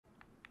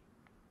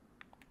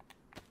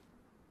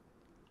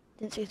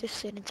Didn't see this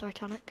scene in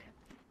Titanic.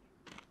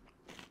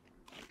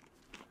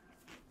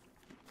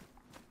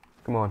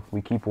 Come on,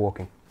 we keep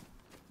walking.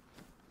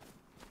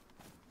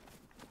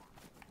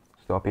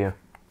 Stop here.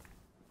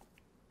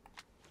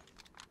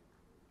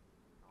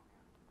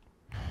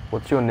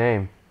 What's your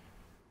name?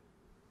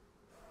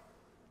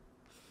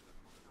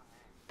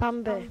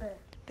 Bambi.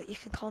 But you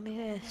can call me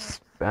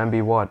Ace.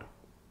 Bambi what?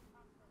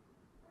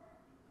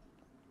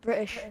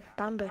 British.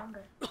 Bambi.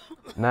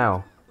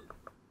 Now,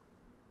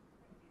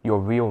 your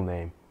real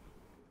name.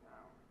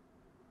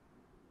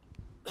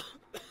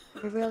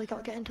 We really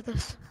gotta get into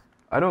this.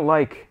 I don't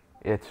like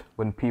it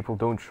when people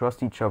don't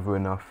trust each other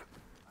enough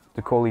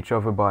to call each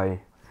other by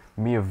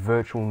mere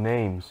virtual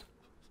names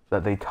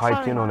that they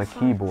typed in on a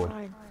keyboard.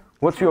 Fine.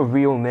 What's your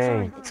real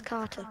name? Fine. It's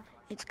Carter.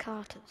 It's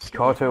Carter.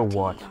 Carter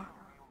what?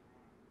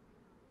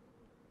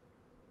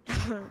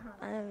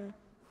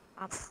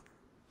 That's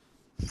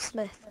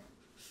Smith.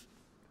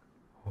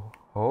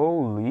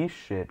 Holy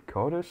shit,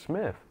 Carter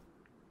Smith.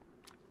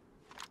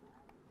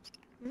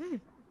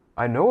 Mm.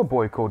 I know a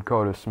boy called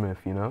Carter Smith,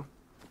 you know?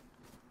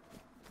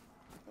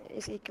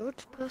 Is he a good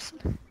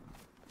person?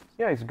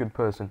 Yeah, he's a good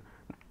person.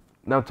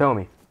 Now tell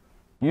me,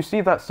 you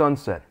see that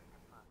sunset?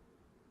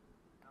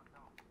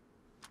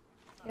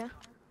 Yeah.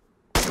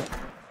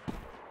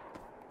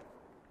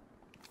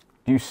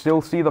 Do you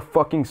still see the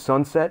fucking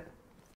sunset?